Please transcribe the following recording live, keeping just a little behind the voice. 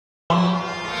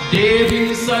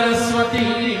Devi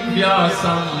Saraswati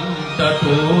Vyasam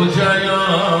Tato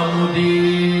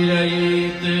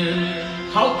Jayamudirayet.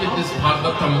 How did this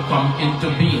Bhagavatam come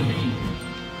into being?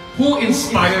 Who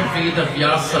inspired Veda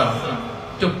Vyasa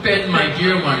to pen, my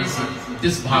dear ones,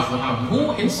 this Bhagavatam?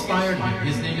 Who inspired him?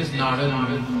 His name is Narad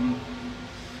Muni.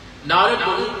 Narad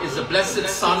Muni is the blessed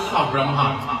son of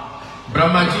Brahma.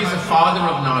 Brahmaji is the father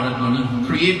of Narad Muni,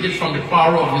 created from the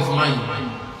power of his mind.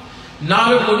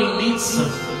 Narad Muni meets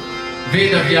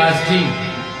Veda Vyasji.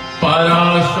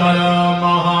 Parashara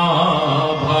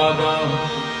Mahabhaga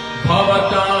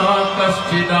Bhavata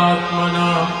Kaschidatmana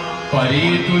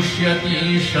Paritushyati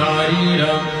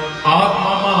Sharira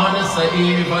Atma Mahanasa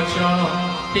Evacha.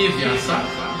 Hey Vyasa,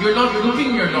 you're not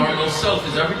looking your normal self.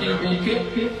 Is everything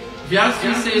okay?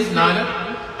 Vyasji says, Narad,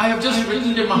 I have just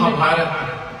written the Mahabharata.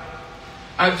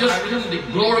 I have just written the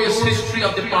glorious history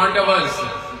of the Pandavas.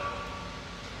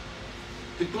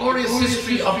 The glorious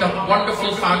history of that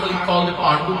wonderful family called the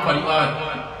Pandu Parivar.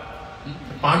 The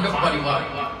Pandav Parivar.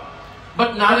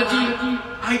 But Naradji,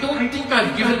 I don't think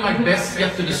I've given my best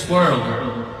yet to this world.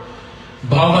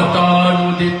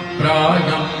 Bhavatarudit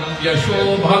prayam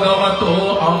yasho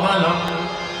bhagavato amalam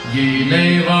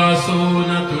yeneva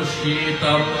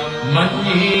sunatushyitam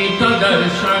manyita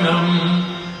darshanam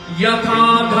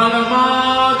yatha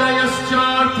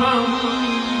dharmadayaschatham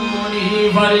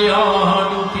muni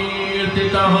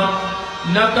varyanukirtitah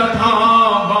na tatha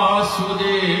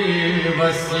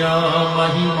vasudevasya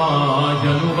mahima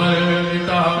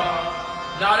januvarnitah.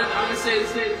 Narad Muni says,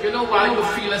 you know why you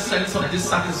feel a sense of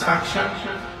dissatisfaction?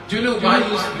 Do you know why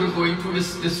you're going through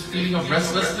this feeling of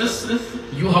restlessness?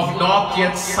 You have not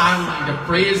yet sung the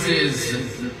praises,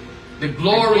 the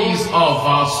glories of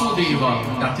Vasudeva,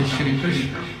 that is Shri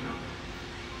Krishna.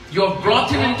 You have brought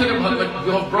him into the Bhagavad,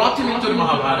 you have brought him into the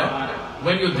Mahabharata.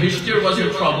 When Yudhishthir was in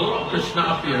trouble, Krishna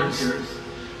appears.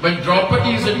 When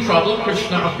Draupadi is in trouble,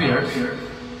 Krishna appears.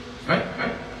 Right?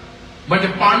 When the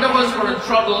Pandavas were in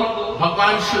trouble,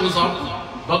 Bhagavan shows up.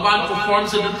 Bhagavan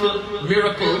performs a little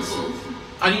miracles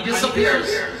and he disappears.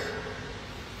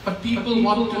 But people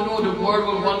want to know, the world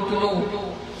will want to know,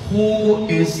 who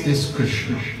is this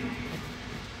Krishna?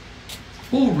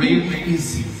 Who really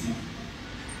is he?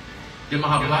 The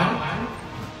Mahabharata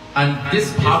and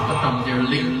this Bhagavatam, they're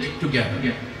linked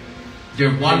together.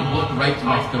 They're one book right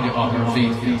after the other.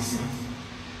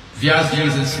 Vyasji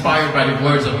is inspired by the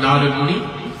words of Narad Muni,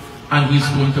 and he's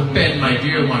going to pen, my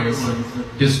dear ones,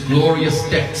 this glorious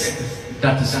text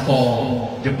that is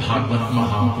called the Bhagavad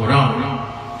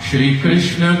Mahapurana. Shri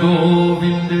Krishna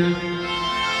Govind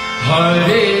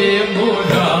Hare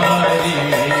Murari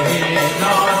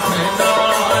Nath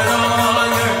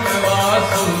Narayan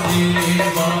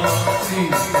Vasudeva.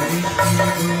 Shri Krishna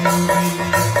Govind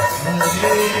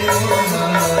Hare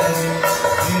Murari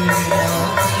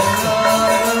Nath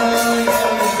Narayan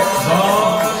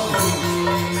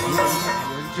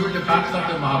Vasudeva. During the battle of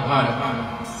the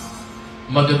Mahabharata,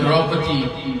 Mother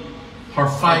Draupadi, her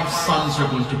 5 sons are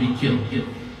going to be killed.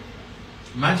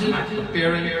 Imagine a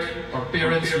parent or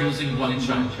parents losing 1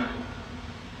 child,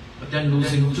 but then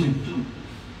losing 2,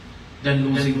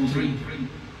 then losing 3.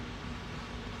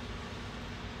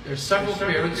 There are several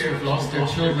parents who have lost their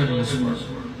children in this world.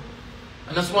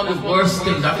 And that's one of the worst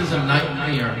things. That is a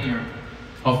nightmare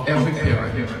of every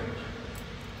parent.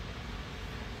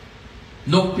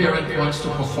 No parent wants to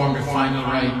perform the final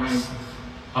rites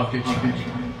of their child.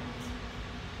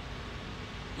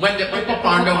 When the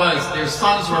Upa-Pandavas, their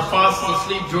sons were fast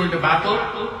asleep during the battle,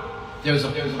 there was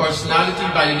a personality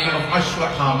by the name of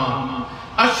Ashwatthama.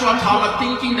 Ashwatthama,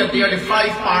 thinking that they are the 5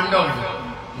 Pandavas.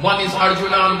 One is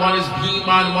Arjuna, one is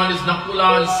Bhima, one is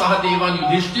Nakula, and Sahadeva, and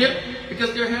Yudhishthir,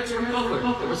 because their heads were covered,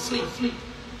 they were asleep.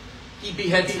 He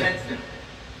beheads them.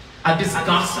 And this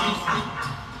ghastly act,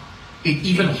 it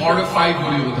even horrified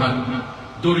Duryodhana.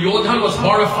 Duryodhana was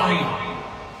horrified.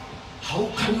 How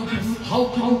can you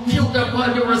kill them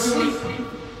while they were asleep?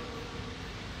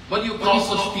 What do you call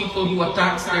such people who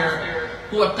attacks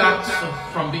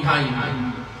from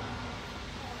behind?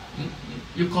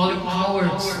 You call them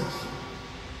cowards.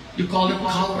 You call them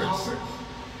cowards.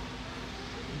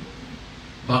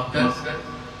 But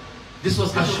this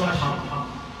was Ashwatthama.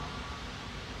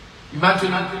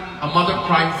 Imagine a mother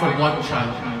crying for 1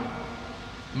 child.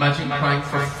 Imagine crying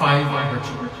for 5 of her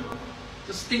children.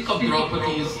 Just think of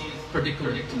Draupadi's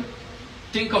predicament.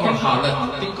 Think of her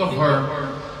halat. Think of her,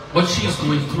 what she's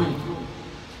going through.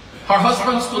 Her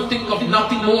husbands could think of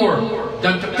nothing more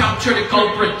than to capture the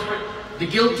culprit, the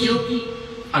guilty,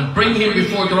 and bring him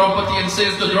before Draupadi and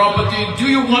says to Draupadi, do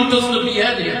you want us to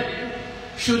behead him?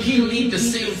 Should he lead the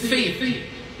same fate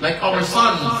like our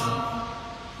sons?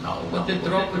 Now, what did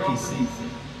Draupadi say?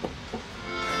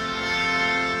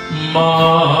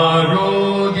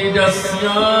 मारोदिदस्या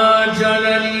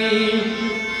Janani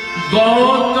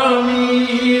Gautami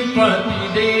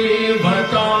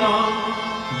पतिदेवता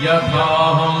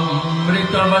यथामृतवत्सार्था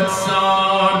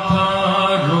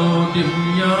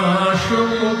रोदिम्याशुमुखी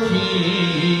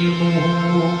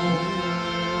मुहुः.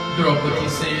 Draupadi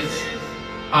says,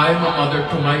 I am a mother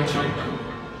to my children.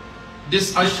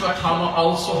 This Ashwatthama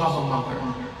also has a mother.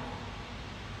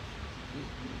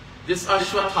 This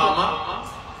Ashwatthama,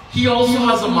 he also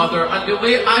has a mother. And the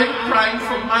way I'm crying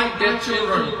for my dead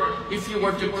children, if you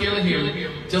were to kill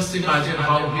him, just imagine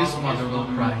how his mother will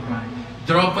cry.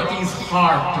 Draupadi's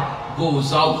heart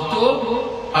goes out to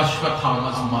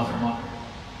Ashwatthama's mother.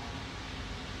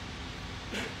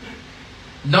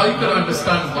 Now you can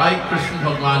understand why Krishna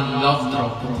Bhagavan loved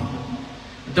Draupadi.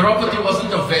 Draupadi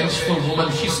wasn't a vengeful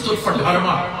woman. She stood for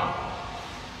dharma.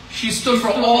 She stood for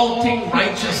all things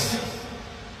righteous.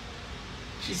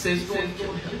 She says, don't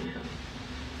kill him.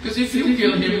 Because if you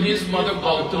kill him, his mother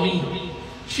Gautami,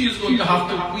 she's going to have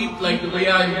to weep like the way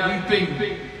I'm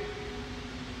weeping,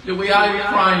 the way I'm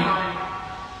crying.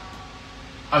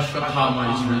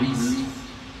 Ashwatthama is released.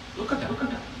 Look at that.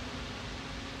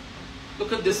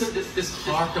 Look at this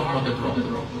heart of Mother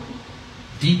Draupadi.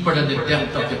 Deeper than the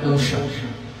depth of the ocean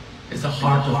is the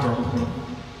heart of Draupadi.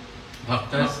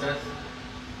 Bhaktas,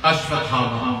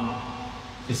 Ashwatthama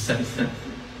is set.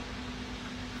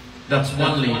 That's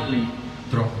one lady,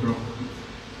 Draupadi.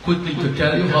 Quickly to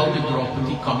tell you how did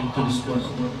Draupadi come into this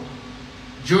world.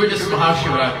 During this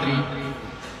Mahashivratri,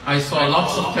 I saw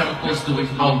lots of temples doing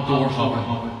outdoor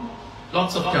havan.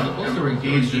 Lots of temples are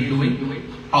engaged in doing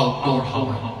outdoor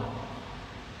havan.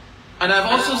 And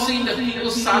I've also seen that people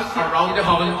sat around the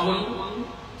havan kund.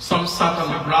 Some sat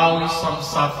on the ground, some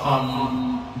sat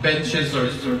on benches or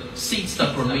seats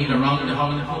that were made around the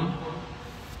havan kund.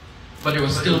 But they were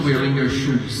still wearing their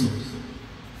shoes.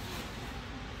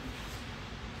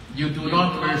 You do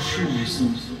not wear shoes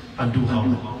and do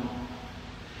havan.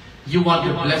 You want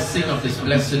the blessing of this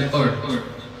blessed earth.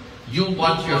 You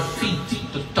want your feet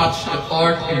to touch the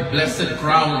earth in blessed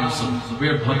grounds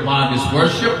where Bhagavan is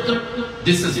worshipped.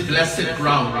 This is blessed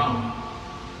ground.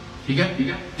 You get?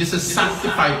 This is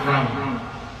sanctified ground.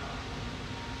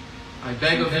 I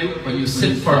beg of you, when you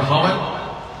sit for havan,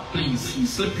 please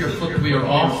slip your footwear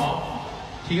off.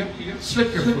 Here,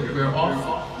 slip your footwear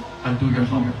off and do your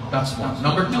havan. That's one.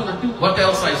 Number two, what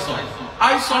else I saw?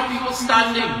 I saw people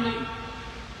standing.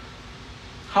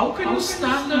 How can you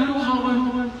stand and do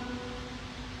havan?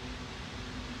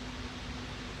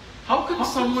 How can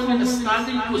someone in a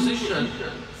standing position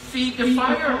feed the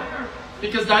fire?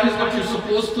 Because that is what you're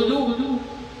supposed to do.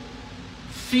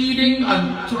 Feeding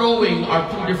and throwing are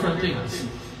two different things.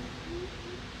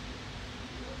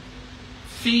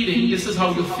 Feeding, this is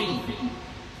how you feed.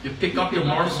 You pick up your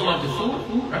morsel of the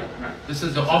food, right? This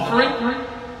is the offering.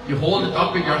 You hold it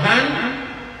up in your hand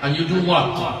and you do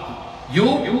what? You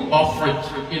offer it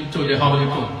into the havan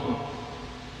kund.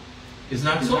 Isn't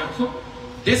that so?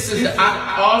 This is the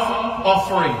act of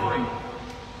offering.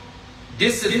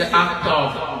 This is the act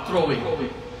of throwing.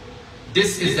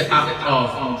 This is the act of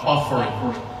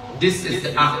offering. This is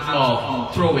the act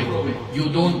of throwing. You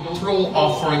don't throw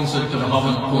offerings into the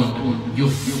havan kund. You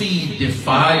feed the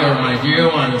fire, my dear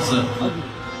ones.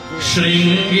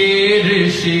 Shringi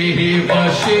Rishi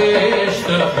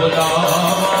Vashishta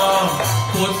Bulava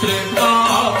Putra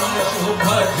Kam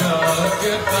Shubha Jag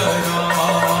Kara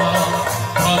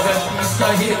Bhagati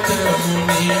Sahit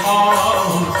Muni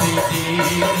Ahuti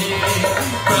Dini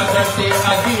Pragati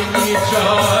Agni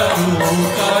Charu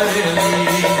Karli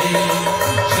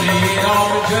Shri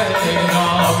Ram Jai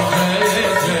Ram Jai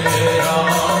Jai Ram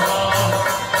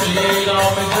Shri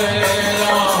Ram Jai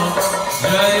Ram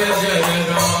Jai Jai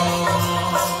Ram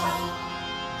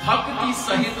Bhakti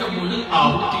Sahit Muni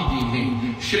Ahuti Dini.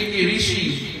 Shringi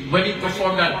Rishi, when he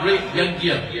performed that great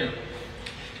yajna,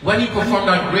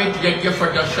 for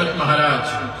Dasharatha Maharaj,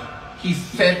 he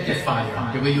fed the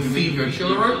fire. The way you feed your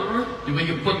children, the way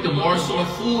you put the morsel of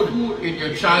food in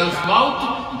your child's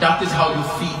mouth, that is how you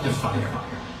feed the fire.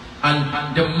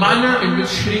 And the manner in which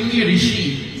Shringi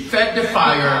Rishi fed the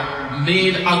fire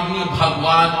made Agni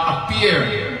Bhagwan appear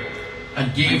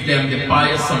and gave them the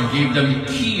payasam, gave them the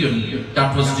kheer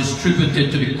that was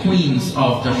distributed to the queens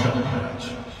of Dasharatha Maharaj.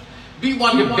 We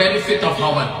want the benefit of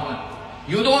havan.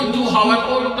 You don't do havan,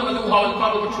 oh, you're going to do havan,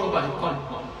 come throw by.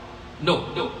 No.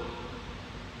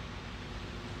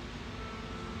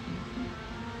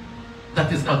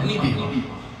 That is Agni Devi.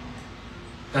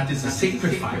 That is a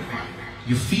sacred fire.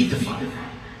 You feed the fire.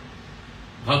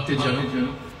 Bhakti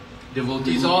Janu,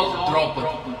 devotees all,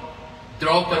 Draupadi.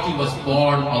 Draupadi was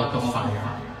born out of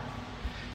fire.